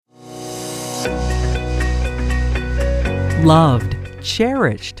Loved,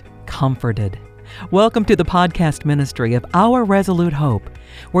 cherished, comforted. Welcome to the podcast ministry of Our Resolute Hope,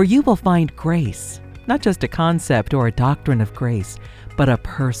 where you will find grace, not just a concept or a doctrine of grace, but a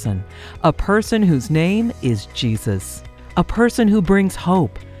person whose name is Jesus, a person who brings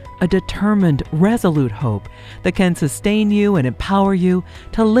hope, a determined, resolute hope that can sustain you and empower you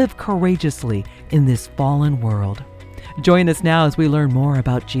to live courageously in this fallen world. Join us now as we learn more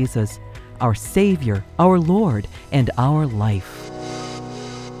about Jesus, our Savior, our Lord, and our life.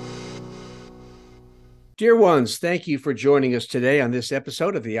 Dear ones, thank you for joining us today on this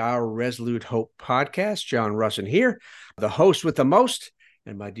episode of the Our Resolute Hope podcast. John Russin here, the host with the most,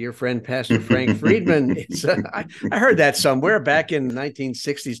 and my dear friend, Pastor Frank Friedman. I heard that somewhere back in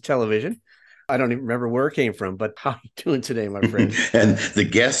 1960s television. I don't even remember where it came from, but how are you doing today, my friend? And the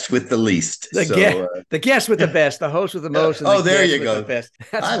guest with the least. The guest with the best, the host with the most. And there you go. The best.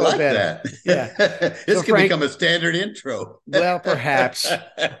 I like that. Yeah. This can become a standard intro. Well, perhaps.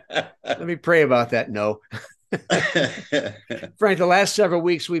 Let me pray about that. No. Frank, the last several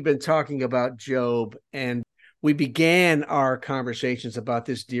weeks we've been talking about Job, and we began our conversations about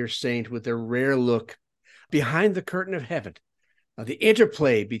this dear saint with a rare look behind the curtain of heaven. The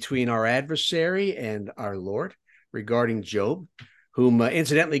interplay between our adversary and our Lord regarding Job, whom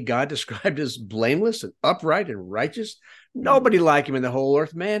incidentally God described as blameless and upright and righteous. Nobody like him in the whole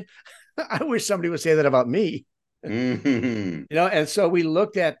earth, man. I wish somebody would say that about me. Mm-hmm. And so we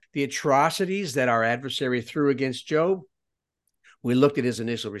looked at the atrocities that our adversary threw against Job. We looked at his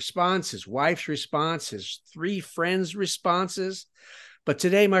initial response, his wife's response, his three friends' responses. But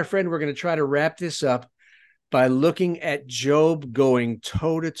today, my friend, we're going to try to wrap this up by looking at Job going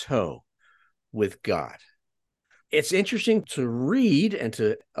toe-to-toe with God. It's interesting to read and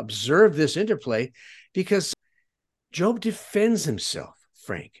to observe this interplay because Job defends himself,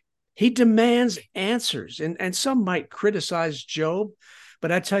 Frank. He demands answers, and some might criticize Job,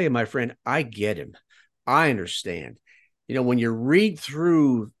 but I tell you, my friend, I get him. I understand. When you read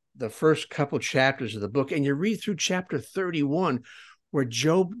through the first couple chapters of the book and you read through chapter 31, where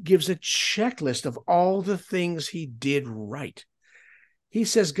Job gives a checklist of all the things he did right. He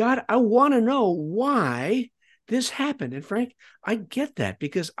says, God, I want to know why this happened. And Frank, I get that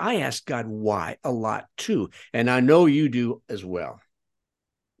because I ask God why a lot too. And I know you do as well.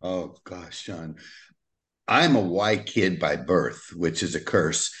 Oh, gosh, John. I'm a why kid by birth, which is a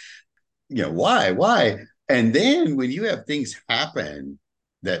curse. Why? And then when you have things happen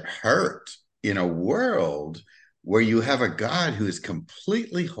that hurt in a world where you have a God who is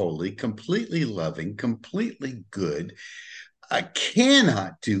completely holy, completely loving, completely good,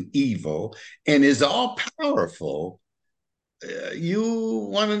 cannot do evil, and is all powerful, you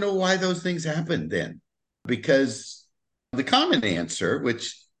want to know why those things happen then. Because the common answer,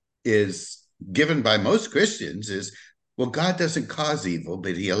 which is given by most Christians, is, well, God doesn't cause evil,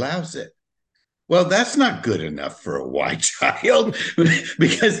 but he allows it. Well, that's not good enough for a white child,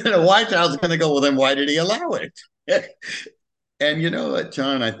 because then a white child's going to go, well, then why did he allow it? And you know what,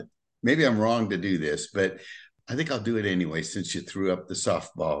 John, maybe I'm wrong to do this, but I think I'll do it anyway, since you threw up the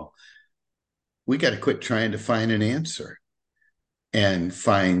softball. We got to quit trying to find an answer and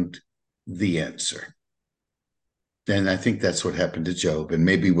find the answer. And I think that's what happened to Job. And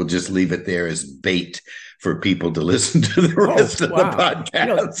maybe we'll just leave it there as bait for people to listen to the rest of the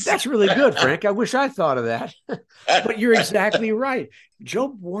podcast. That's really good, Frank. I wish I thought of that. But you're exactly right.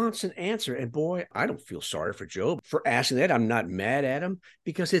 Job wants an answer. And boy, I don't feel sorry for Job for asking that. I'm not mad at him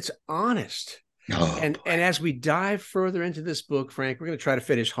because it's honest. And as we dive further into this book, Frank, we're going to try to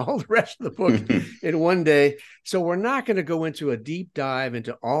finish all the rest of the book in one day. So we're not going to go into a deep dive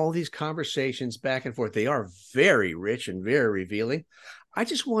into all these conversations back and forth. They are very rich and very revealing. I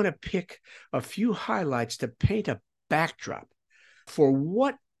just want to pick a few highlights to paint a backdrop for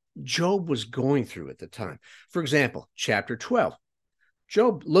what Job was going through at the time. For example, chapter 12.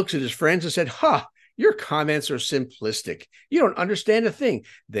 Job looks at his friends and said, your comments are simplistic. You don't understand a thing.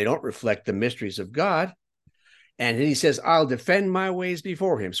 They don't reflect the mysteries of God. And then he says, I'll defend my ways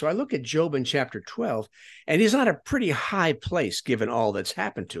before him. So I look at Job in chapter 12, and he's on a pretty high place given all that's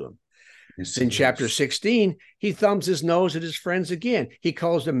happened to him. In chapter 16, he thumbs his nose at his friends again. He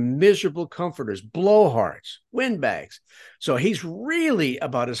calls them miserable comforters, blowhards, windbags. So he's really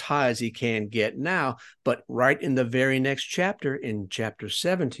about as high as he can get now. But right in the very next chapter, in chapter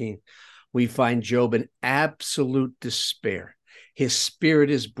 17, we find Job in absolute despair. His spirit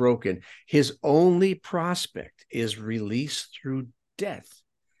is broken. His only prospect is release through death.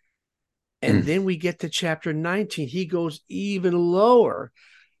 And then we get to chapter 19. He goes even lower.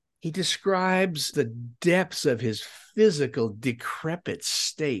 He describes the depths of his physical, decrepit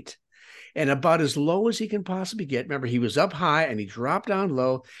state. and about as low as he can possibly get. Remember, he was up high and he dropped down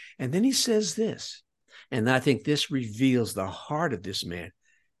low. And then he says this, and I think this reveals the heart of this man.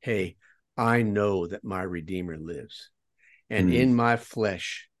 Hey, I know that my Redeemer lives, and in my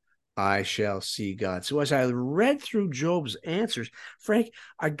flesh I shall see God. So as I read through Job's answers, Frank,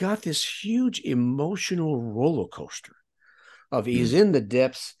 I got this huge emotional roller coaster of he's in the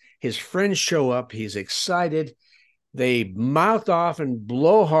depths. His friends show up. He's excited. They mouth off and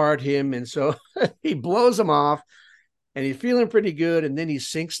blowhard him. And so he blows them off and he's feeling pretty good. And then he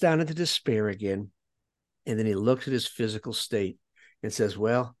sinks down into despair again. And then he looks at his physical state and says,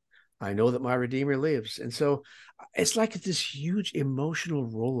 well, I know that my Redeemer lives. And so it's like this huge emotional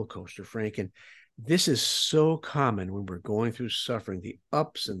roller coaster, Frank. And this is so common when we're going through suffering. The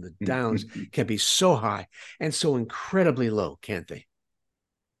ups and the downs can be so high and so incredibly low, can't they?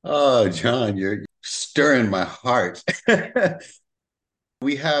 Oh, John, you're stirring my heart.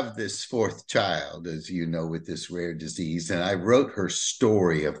 We have this fourth child, as you know, with this rare disease. And I wrote her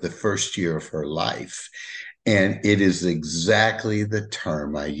story of the first year of her life. And it is exactly the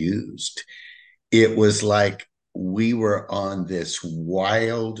term I used. It was like we were on this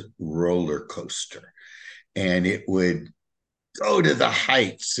wild roller coaster, and it would go to the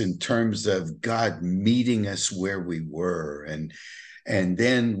heights in terms of God meeting us where we were. And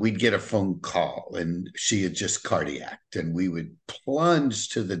then we'd get a phone call and she had just cardiacked, and we would plunge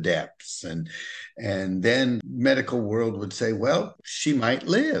to the depths. And then medical world would say, well, she might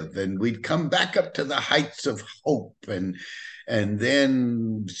live. And we'd come back up to the heights of hope. And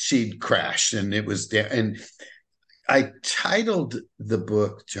then she'd crash, and it was there. And I titled the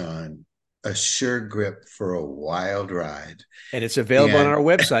book, John, A Sure Grip for a Wild Ride. And it's available on our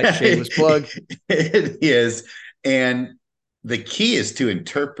website, shameless plug. It is. And the key is to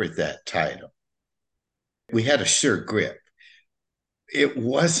interpret that title. We had a sure grip. It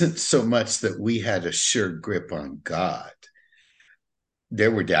wasn't so much that we had a sure grip on God.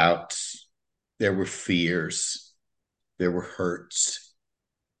 There were doubts, there were fears, there were hurts.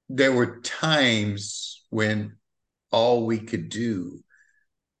 There were times when all we could do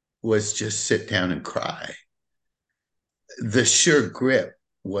was just sit down and cry. The sure grip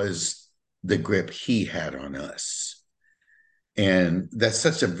was the grip he had on us. And that's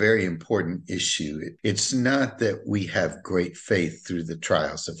such a very important issue. It's not that we have great faith through the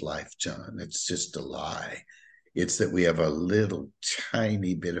trials of life, John. It's just a lie. It's that we have a little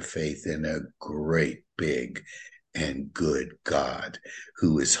tiny bit of faith in a great, big, and good God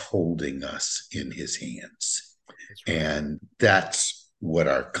who is holding us in his hands. That's right. And that's what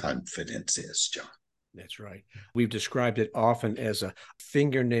our confidence is, John. That's right. We've described it often as a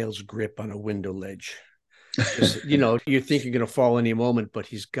fingernail's grip on a window ledge. You think you're going to fall any moment, but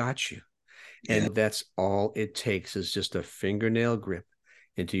he's got you. And that's all it takes, is just a fingernail grip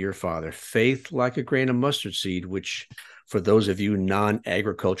into your Father. Faith like a grain of mustard seed, which for those of you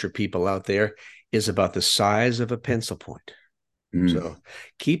non-agriculture people out there is about the size of a pencil point. So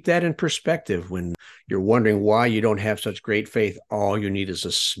keep that in perspective when you're wondering why you don't have such great faith. All you need is a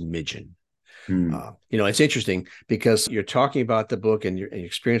smidgen. It's interesting because you're talking about the book and your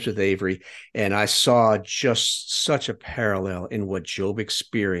experience with Avery, and I saw just such a parallel in what Job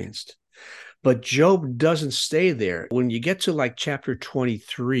experienced. But Job doesn't stay there. When you get to like chapter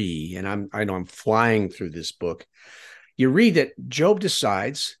 23, and I know I'm flying through this book, you read that Job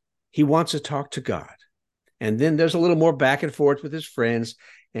decides he wants to talk to God. And then there's a little more back and forth with his friends.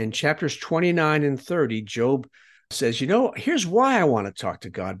 And chapters 29 and 30, Job says, here's why I want to talk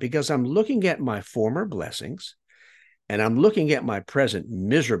to God, because I'm looking at my former blessings and I'm looking at my present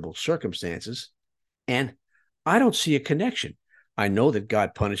miserable circumstances, and I don't see a connection. I know that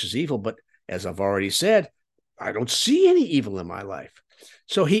God punishes evil, but as I've already said, I don't see any evil in my life.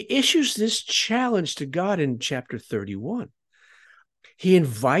 So he issues this challenge to God in chapter 31. He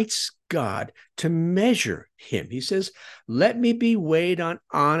invites God to measure him. He says, let me be weighed on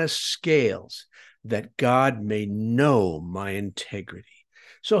honest scales, that God may know my integrity.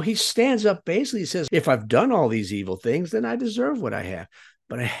 So he stands up, basically says, if I've done all these evil things, then I deserve what I have,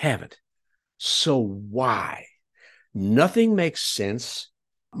 but I haven't. So why? Nothing makes sense.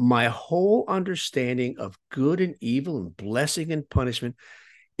 My whole understanding of good and evil and blessing and punishment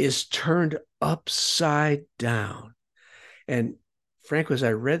is turned upside down. And Frank, as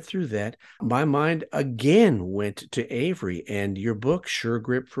I read through that, my mind again went to Avery and your book, Sure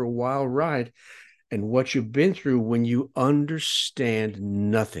Grip for a Wild Ride, and what you've been through when you understand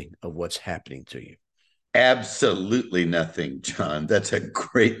nothing of what's happening to you. Absolutely nothing, John. That's a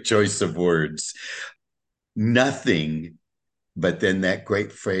great choice of words. Nothing, but then that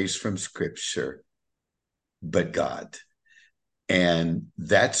great phrase from Scripture, but God. And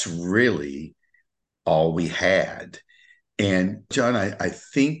that's really all we had. And John, I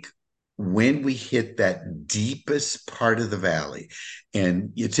think when we hit that deepest part of the valley,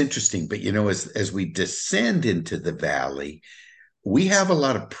 and it's interesting, but as we descend into the valley, we have a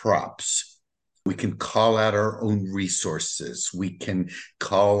lot of props. We can call out our own resources. We can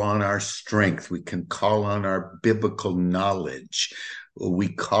call on our strength. We can call on our biblical knowledge. We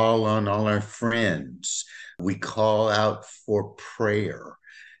call on all our friends. We call out for prayer.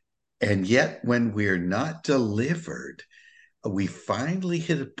 And yet, when we're not delivered, we finally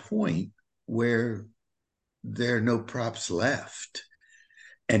hit a point where there are no props left.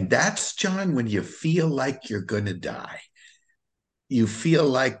 And that's, John, when you feel like you're going to die. You feel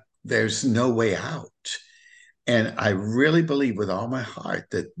like there's no way out. And I really believe with all my heart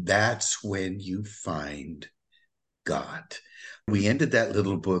that that's when you find God. We ended that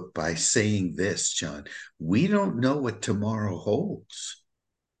little book by saying this, John: we don't know what tomorrow holds.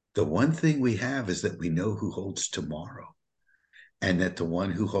 The one thing we have is that we know who holds tomorrow, and that the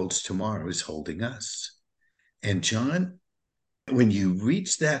one who holds tomorrow is holding us. And John, when you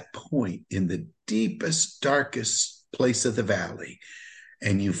reach that point in the deepest, darkest place of the valley,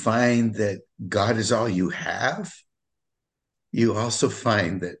 and you find that God is all you have, you also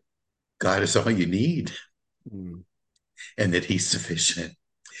find that God is all you need, and that he's sufficient.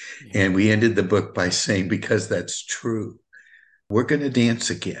 Yeah. And we ended the book by saying, because that's true, we're going to dance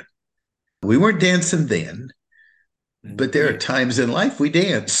again. We weren't dancing then, but there are times in life we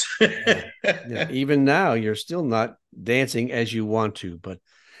dance. Yeah. Even now, you're still not dancing as you want to, but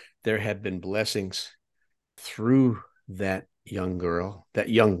there have been blessings through that young girl, that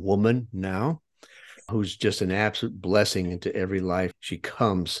young woman now, who's just an absolute blessing into every life she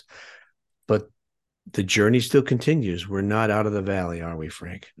comes. But the journey still continues. We're not out of the valley, are we,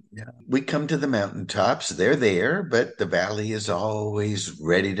 Frank? Yeah. We come to the mountaintops. They're there, but the valley is always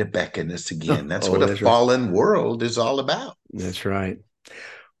ready to beckon us again. That's what a fallen world is all about. That's right.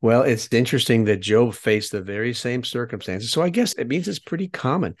 Well, it's interesting that Job faced the very same circumstances. So I guess it means it's pretty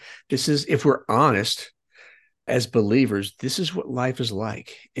common. This is, if we're honest, as believers, this is what life is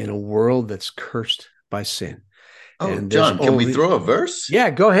like in a world that's cursed by sin. Oh, and John, can we throw a verse? Yeah,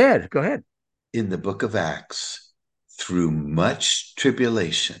 go ahead. Go ahead. In the book of Acts, through much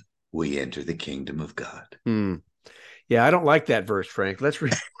tribulation, we enter the kingdom of God. Yeah, I don't like that verse, Frank. Let's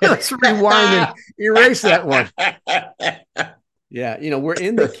rewind and erase that one. Yeah, we're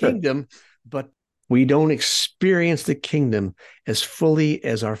in the kingdom, but we don't experience the kingdom as fully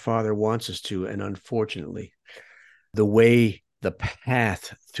as our Father wants us to. And unfortunately, the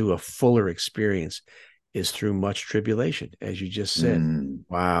path to a fuller experience is through much tribulation, as you just said.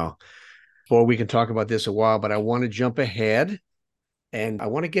 Wow. Before we can talk about this a while, but I want to jump ahead and I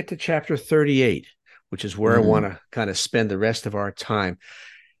want to get to chapter 38, which is where I want to kind of spend the rest of our time.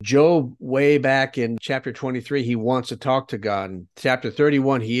 Job, way back in chapter 23, he wants to talk to God. In chapter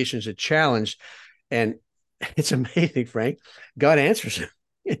 31, he issues a challenge, and it's amazing, Frank. God answers him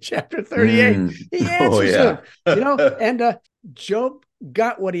in chapter 38. He answers him, and Job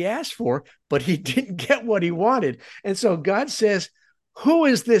got what he asked for, but he didn't get what he wanted. And so God says, who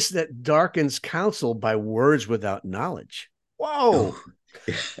is this that darkens counsel by words without knowledge? Whoa.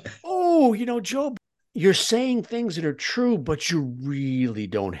 Job, you're saying things that are true, but you really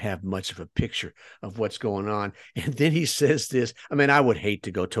don't have much of a picture of what's going on. And then he says this. I mean, I would hate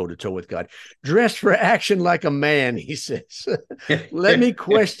to go toe-to-toe with God. Dressed for action like a man, he says. Let me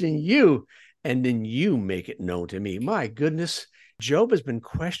question you, and then you make it known to me. My goodness, Job has been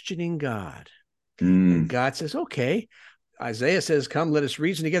questioning God. And God says, okay. Isaiah says, come, let us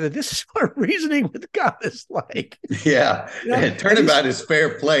reason together. This is what reasoning with God is like. Yeah. Turnabout is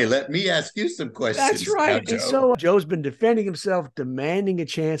fair play. Let me ask you some questions. That's right. Now, and so Joe's been defending himself, demanding a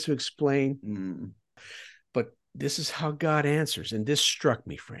chance to explain. But this is how God answers. And this struck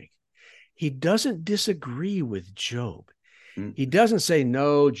me, Frank. He doesn't disagree with Job. He doesn't say,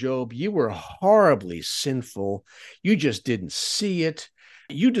 no, Job, you were horribly sinful. You just didn't see it.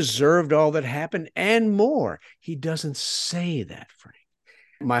 You deserved all that happened and more. He doesn't say that, Frank.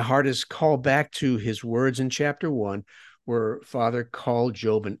 My heart is called back to his words in chapter 1, where Father called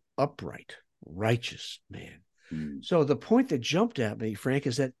Job an upright, righteous man. So the point that jumped at me, Frank,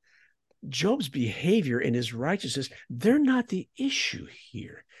 is that Job's behavior and his righteousness, they're not the issue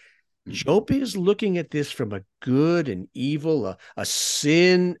here. Job is looking at this from a good and evil, a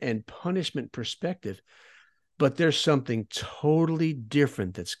sin and punishment perspective. But there's something totally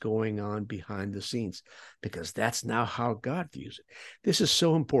different that's going on behind the scenes, because that's now how God views it. This is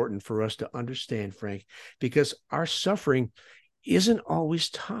so important for us to understand, Frank, because our suffering isn't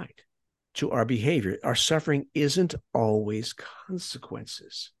always tied to our behavior. Our suffering isn't always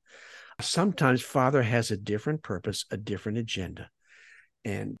consequences. Sometimes Father has a different purpose, a different agenda.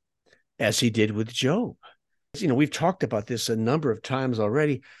 And as he did with Job, we've talked about this a number of times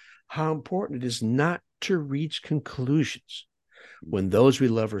already, how important it is not to reach conclusions when those we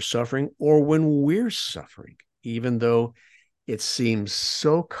love are suffering or when we're suffering, even though it seems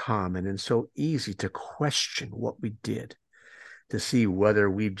so common and so easy to question what we did, to see whether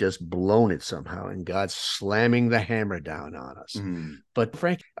we've just blown it somehow and God's slamming the hammer down on us. But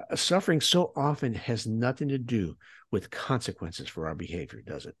Frank, suffering so often has nothing to do with consequences for our behavior,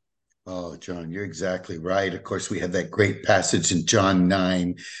 does it? Oh, John, you're exactly right. Of course, we have that great passage in John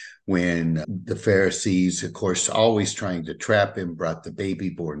 9 when the Pharisees, of course, always trying to trap him, brought the baby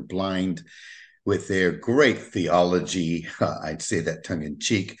born blind with their great theology. I'd say that tongue in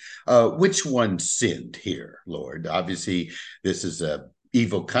cheek. Which one sinned here, Lord? Obviously, this is a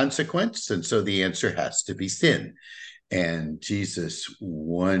evil consequence, and so the answer has to be sin. And Jesus'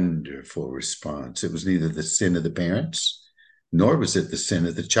 wonderful response, it was neither the sin of the parents, nor was it the sin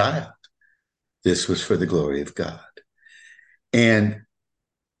of the child. This was for the glory of God. And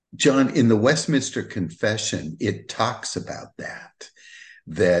John, in the Westminster Confession, it talks about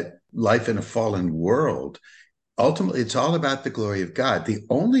that life in a fallen world, ultimately, it's all about the glory of God. The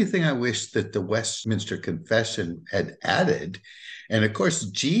only thing I wish that the Westminster Confession had added, and of course,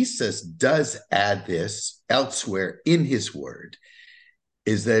 Jesus does add this elsewhere in his word,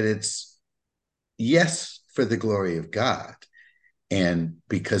 is that it's yes, for the glory of God. And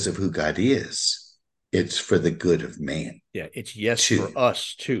because of who God is, it's for the good of man. Yeah, it's yes too. For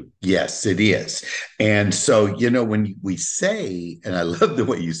us too. Yes, it is. And so, when we say, and I love the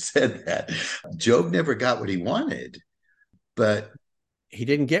way you said that, Job never got what he wanted, but he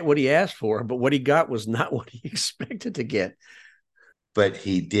didn't get what he asked for, but what he got was not what he expected to get. But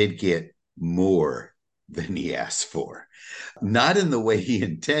he did get more than he asked for. Not in the way he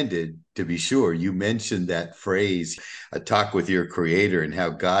intended, to be sure. You mentioned that phrase, a talk with your creator, and how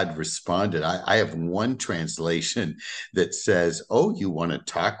God responded. I have one translation that says, oh, you want to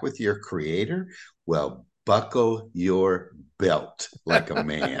talk with your creator? Well, buckle your belt like a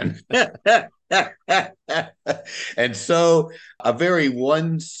man. And so a very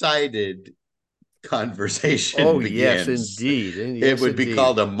one-sided conversation begins. Yes, indeed. It would be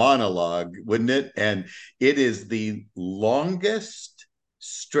called a monologue, wouldn't it? And it is the longest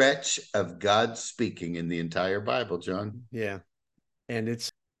stretch of God speaking in the entire Bible, John. Yeah. And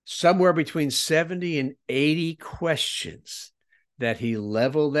it's somewhere between 70 and 80 questions that he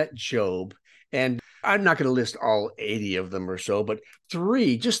leveled at Job. And I'm not going to list all 80 of them or so, but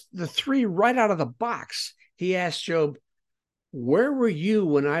just the three right out of the box. He asked Job, where were you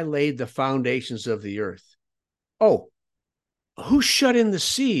when I laid the foundations of the earth? Oh, who shut in the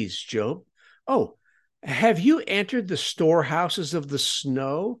seas, Job? Oh, have you entered the storehouses of the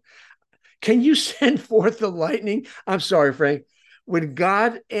snow? Can you send forth the lightning? I'm sorry, Frank. When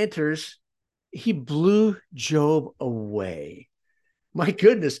God enters, he blew Job away. My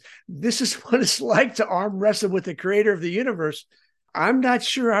goodness, this is what it's like to arm wrestle with the creator of the universe. I'm not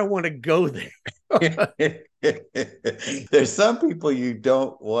sure I want to go there. There's some people you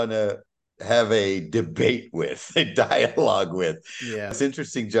don't want to have a debate with, a dialogue with. Yeah. It's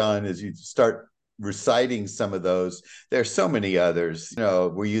interesting, John, as you start reciting some of those, there's so many others.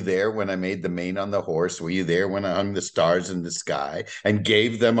 Were you there when I made the mane on the horse? Were you there when I hung the stars in the sky and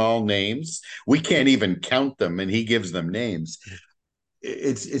gave them all names? We can't even count them, and he gives them names.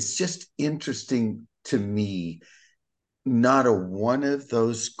 It's just interesting to me. Not a one of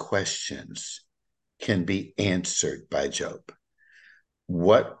those questions can be answered by Job.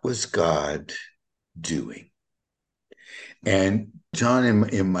 What was God doing? And John,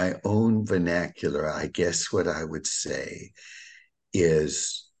 in my own vernacular, I guess what I would say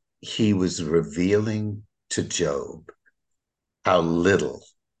is he was revealing to Job how little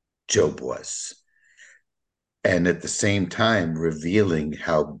Job was, and at the same time revealing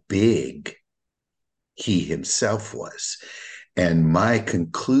how big he himself was. And my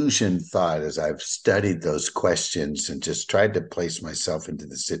conclusion thought, as I've studied those questions and just tried to place myself into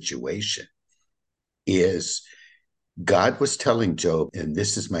the situation, is God was telling Job, and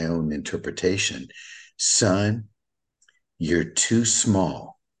this is my own interpretation, son, you're too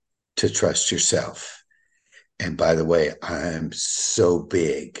small to trust yourself. And by the way, I'm so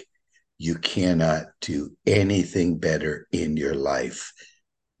big, you cannot do anything better in your life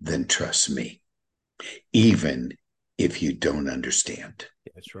than trust me, even if you don't understand.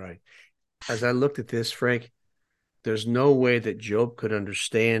 That's right. As I looked at this, Frank, There's no way that Job could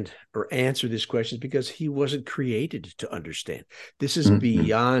understand or answer these questions because he wasn't created to understand. This is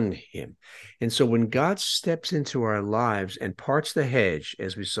beyond him. And so when God steps into our lives and parts the hedge,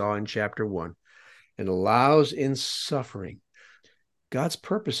 as we saw in chapter 1, and allows in suffering, God's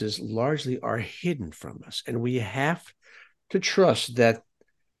purposes largely are hidden from us. And we have to trust that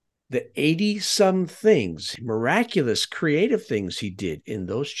the 80 some things, miraculous, creative things he did in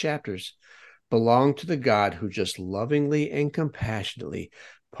those chapters belong to the God who just lovingly and compassionately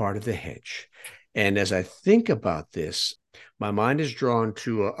parted the hedge. And as I think about this, my mind is drawn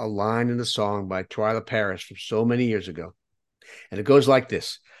to a line in the song by Twyla Paris from so many years ago. And it goes like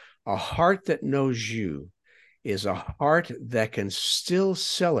this: a heart that knows you is a heart that can still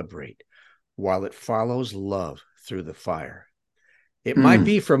celebrate while it follows love through the fire. It might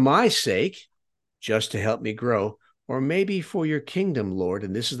be for my sake, just to help me grow, or maybe for your kingdom, Lord.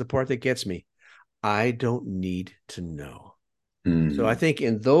 And this is the part that gets me. I don't need to know. So I think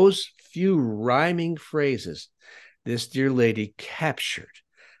in those few rhyming phrases, this dear lady captured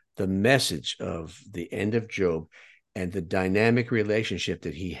the message of the end of Job and the dynamic relationship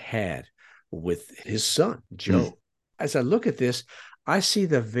that he had with his son, Job. As I look at this, I see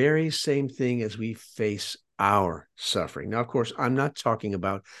the very same thing as we face our suffering. Now, of course, I'm not talking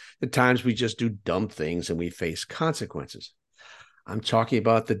about the times we just do dumb things and we face consequences. I'm talking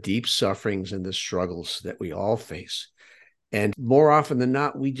about the deep sufferings and the struggles that we all face. And more often than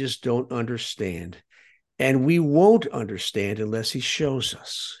not, we just don't understand. And we won't understand unless he shows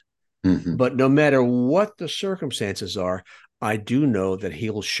us. But no matter what the circumstances are, I do know that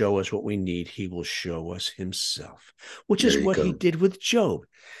he'll show us what we need. He will show us himself, which is what he did with Job.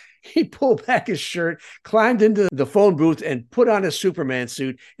 He pulled back his shirt, climbed into the phone booth, and put on a Superman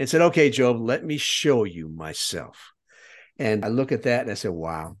suit and said, okay, Job, let me show you myself. And I look at that and I say,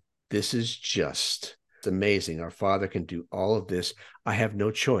 wow, this is just amazing. Our Father can do all of this. I have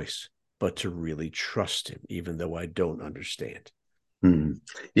no choice but to really trust him, even though I don't understand.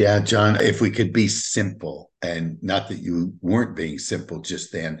 Yeah, John, if we could be simple, and not that you weren't being simple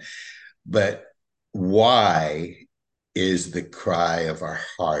just then, but why is the cry of our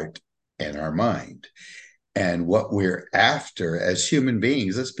heart and our mind? And what we're after as human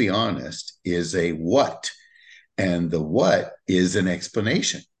beings, let's be honest, is a what. And the what is an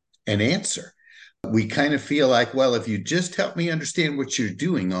explanation, an answer. We kind of feel like, well, if you just help me understand what you're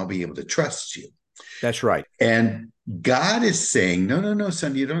doing, I'll be able to trust you. That's right. And God is saying, no,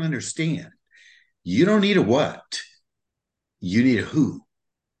 son, you don't understand. You don't need a what. You need a who.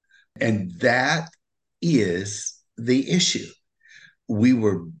 And that is the issue. We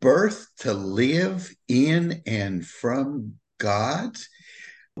were birthed to live in and from God.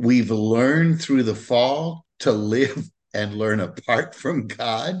 We've learned through the fall to live and learn apart from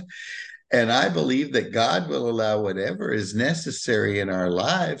God. And I believe that God will allow whatever is necessary in our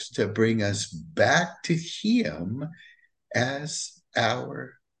lives to bring us back to him as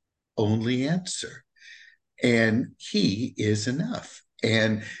our only answer. And he is enough.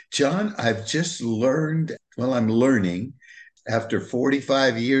 And John, I've just learned, well, I'm learning after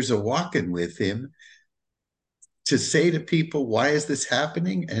 45 years of walking with him to say to people, why is this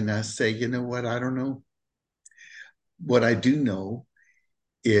happening? And I say, you know what? I don't know. What I do know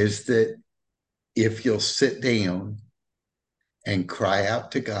is that if you'll sit down and cry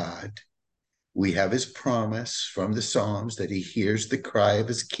out to God, we have his promise from the Psalms that he hears the cry of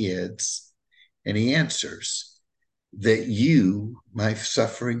his kids and he answers, that you, my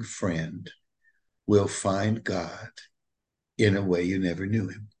suffering friend, will find God in a way you never knew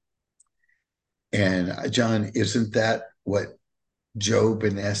him. And John, isn't that what Job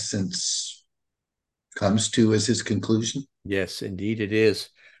in essence comes to as his conclusion? Yes, indeed it is.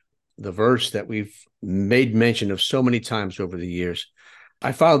 The verse that we've made mention of so many times over the years.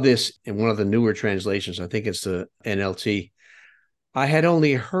 I found this in one of the newer translations. I think it's the NLT. I had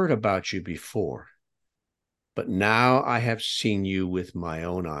only heard about you before, but now I have seen you with my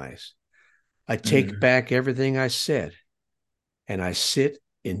own eyes. I take back everything I said, and I sit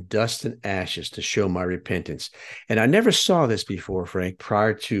in dust and ashes to show my repentance. And I never saw this before, Frank,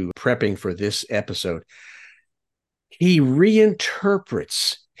 prior to prepping for this episode. He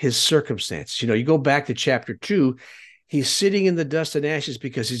reinterprets his circumstance. You know, you go back to chapter 2, he's sitting in the dust and ashes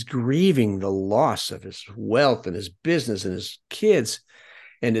because he's grieving the loss of his wealth and his business and his kids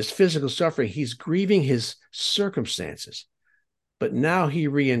and his physical suffering. He's grieving his circumstances. But now he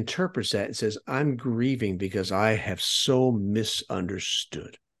reinterprets that and says, I'm grieving because I have so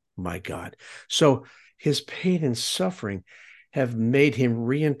misunderstood my God. So his pain and suffering have made him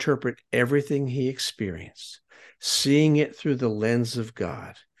reinterpret everything he experienced, seeing it through the lens of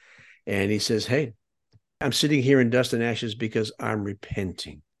God. And he says, hey, I'm sitting here in dust and ashes because I'm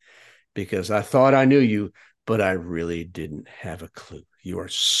repenting, because I thought I knew you, but I really didn't have a clue. You are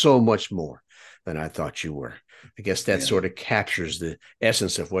so much more than I thought you were. I guess that Yeah. sort of captures the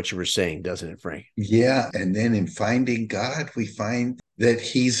essence of what you were saying, doesn't it, Frank? Yeah. And then in finding God, we find that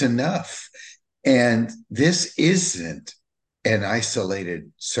he's enough. And this isn't an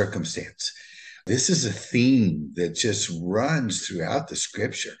isolated circumstance. This is a theme that just runs throughout the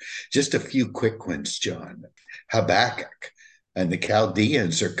scripture. Just a few quick ones, John. Habakkuk and the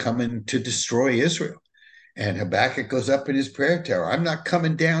Chaldeans are coming to destroy Israel. And Habakkuk goes up in his prayer tower. I'm not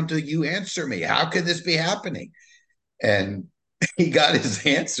coming down till you answer me. How could this be happening? And he got his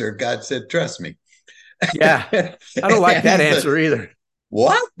answer. God said, trust me. Yeah. I don't like that answer either.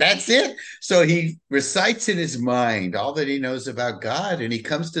 What? That's it? So he recites in his mind all that he knows about God, and he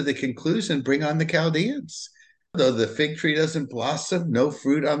comes to the conclusion, bring on the Chaldeans. Though the fig tree doesn't blossom, no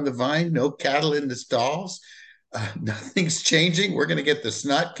fruit on the vine, no cattle in the stalls, nothing's changing. We're going to get the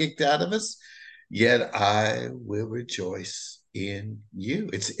snot kicked out of us. Yet I will rejoice in you.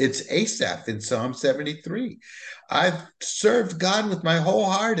 It's Asaph in Psalm 73. I've served God with my whole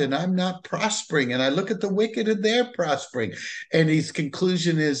heart and I'm not prospering. And I look at the wicked and they're prospering. And his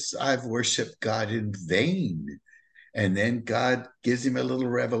conclusion is, I've worshiped God in vain. And then God gives him a little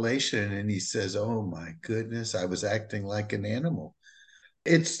revelation and he says, oh my goodness, I was acting like an animal.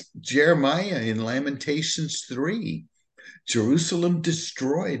 It's Jeremiah in Lamentations 3. Jerusalem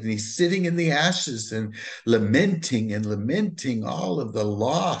destroyed, and he's sitting in the ashes and lamenting all of the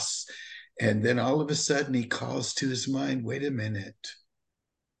loss. And then all of a sudden he calls to his mind, wait a minute,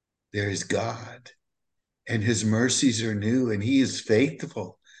 there is God, and his mercies are new, and he is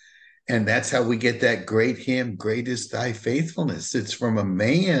faithful. And that's how we get that great hymn, Great is Thy Faithfulness. It's from a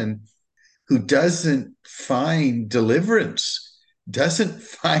man who doesn't find deliverance, doesn't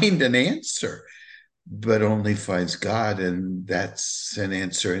find an answer, but only finds God, and that's an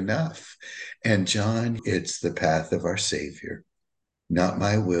answer enough. And John, it's the path of our Savior. Not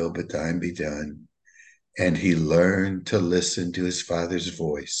my will, but thine be done. And he learned to listen to his Father's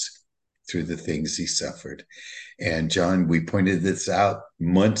voice through the things he suffered. And John, we pointed this out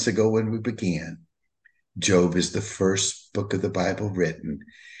months ago when we began. Job is the first book of the Bible written.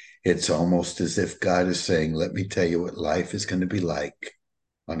 It's almost as if God is saying, let me tell you what life is going to be like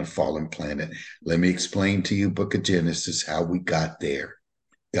on a fallen planet. Let me explain to you, book of Genesis, how we got there,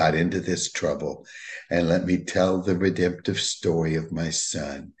 got into this trouble. And let me tell the redemptive story of my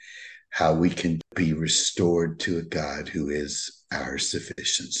son, how we can be restored to a God who is our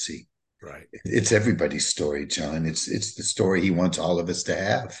sufficiency. Right. It's everybody's story, John. It's the story he wants all of us to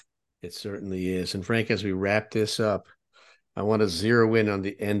have. It certainly is. And Frank, as we wrap this up, I want to zero in on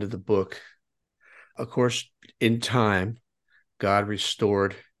the end of the book. Of course, in time, God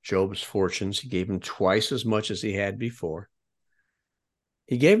restored Job's fortunes. He gave him twice as much as he had before.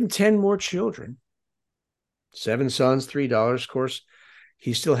 He gave him 10 more children, 7 sons, $3. Of course,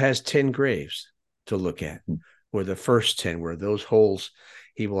 he still has 10 graves to look at, where the first 10 were those holes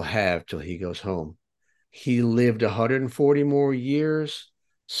he will have till he goes home. He lived 140 more years,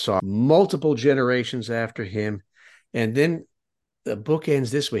 saw multiple generations after him, and then the book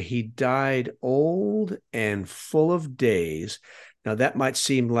ends this way. He died old and full of days. Now, that might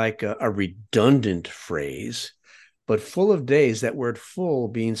seem like a redundant phrase, but full of days, that word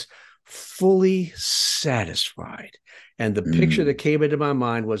full means fully satisfied. And the picture that came into my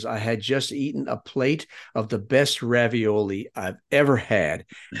mind was I had just eaten a plate of the best ravioli I've ever had,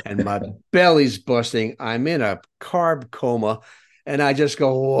 and my belly's busting. I'm in a carb coma, and I just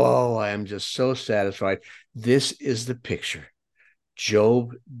go, whoa, I am just so satisfied. This is the picture.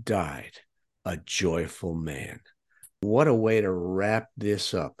 Job died a joyful man. What a way to wrap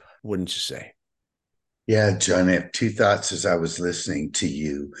this up, wouldn't you say? Yeah, John, I have 2 thoughts as I was listening to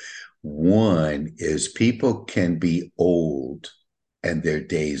you. One is people can be old and their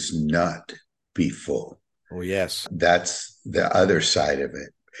days not be full. Oh, yes. That's the other side of it.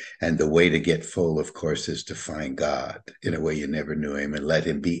 And the way to get full, of course, is to find God in a way you never knew him and let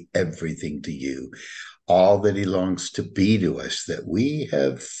him be everything to you, all that he longs to be to us, that we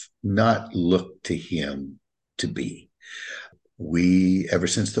have not looked to him to be. We, ever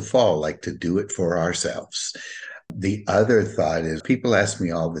since the fall, like to do it for ourselves. The other thought is people ask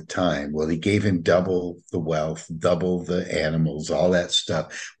me all the time, well, he gave him double the wealth, double the animals, all that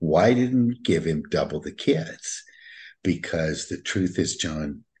stuff. Why didn't he give him double the kids? Because the truth is,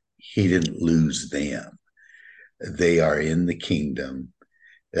 John, he didn't lose them. They are in the kingdom.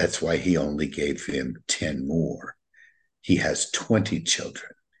 That's why he only gave him 10 more. He has 20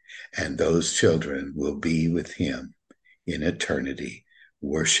 children, and those children will be with him in eternity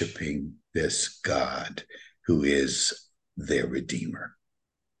worshiping this God who is their Redeemer.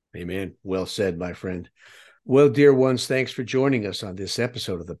 Amen. Well said, my friend. Well, dear ones, thanks for joining us on this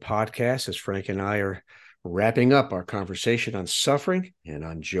episode of the podcast as Frank and I are wrapping up our conversation on suffering and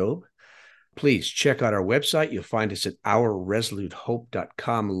on Job. Please check out our website. You'll find us at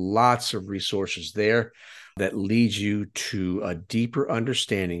ourresolutehope.com. Lots of resources there that lead you to a deeper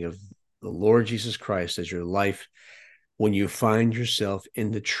understanding of the Lord Jesus Christ as your life when you find yourself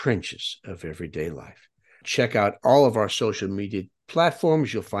in the trenches of everyday life. Check out all of our social media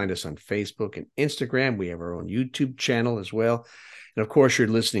platforms. You'll find us on Facebook and Instagram. We have our own YouTube channel as well. And of course, you're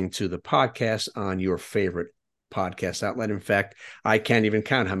listening to the podcast on your favorite podcast outlet. In fact, I can't even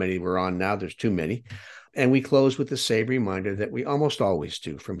count how many we're on now. There's too many. And we close with the same reminder that we almost always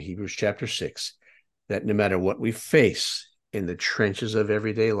do from Hebrews chapter 6, that no matter what we face in the trenches of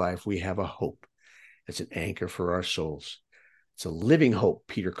everyday life, we have a hope. It's an anchor for our souls. It's a living hope,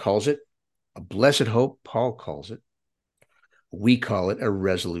 Peter calls it. A blessed hope, Paul calls it. We call it a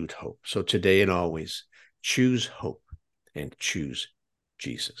resolute hope. So today and always, choose hope and choose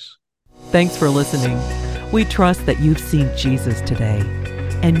Jesus. Thanks for listening. We trust that you've seen Jesus today.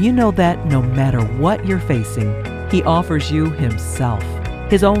 And you know that no matter what you're facing, he offers you himself,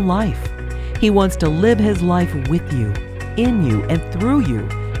 his own life. He wants to live his life with you, in you, and through you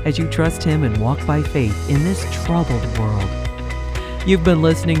as you trust him and walk by faith in this troubled world. You've been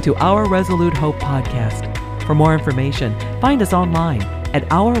listening to Our Resolute Hope podcast. For more information, find us online at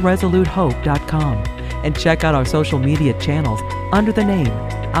ourresolutehope.com and check out our social media channels under the name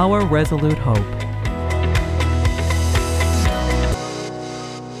Our Resolute Hope.